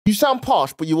You sound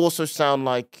posh, but you also sound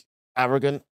like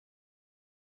arrogant.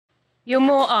 You're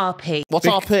more RP. What's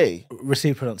RP?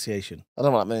 Received pronunciation. I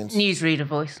don't know what that means. Newsreader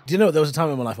voice. Do you know, there was a time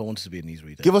in my life I wanted to be a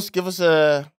newsreader. Give us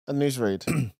a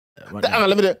newsread. Right Hang on,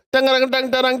 let me do it. Dang, dang, dang,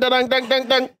 dang, dang, dang, dang,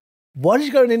 dang. Why did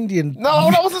you go in Indian?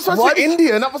 No, that wasn't supposed to be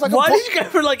Indian. That was like why did you go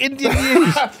for like Indian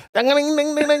news? Dang, dang,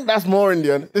 dang, dang, dang. That's more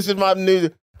Indian. This is my news.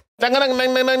 Dang, dang, dang,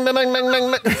 dang, dang, dang, dang, dang,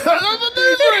 dang. That's a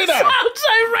newsreader. Sounds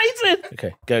so racist.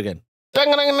 Okay, go again. Dang,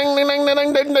 dang, dang, dang, dang,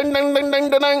 dang, dang, dang, dang, dang,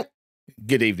 dang, dang.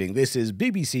 Good evening. This is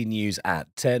BBC News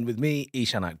at 10 with me,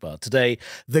 Eshaan Akbar. Today,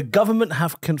 the government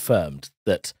have confirmed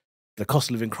that the cost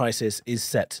of living crisis is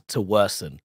set to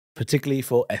worsen, particularly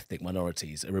for ethnic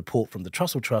minorities. A report from the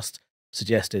Trussell Trust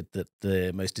suggested that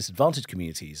the most disadvantaged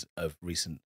communities of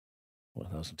recent... Well,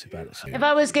 that wasn't too bad, actually. If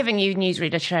I was giving you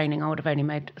newsreader training, I would have only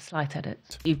made slight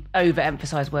edits. You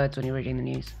overemphasise words when you're reading the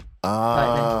news.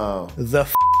 Oh. The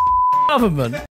government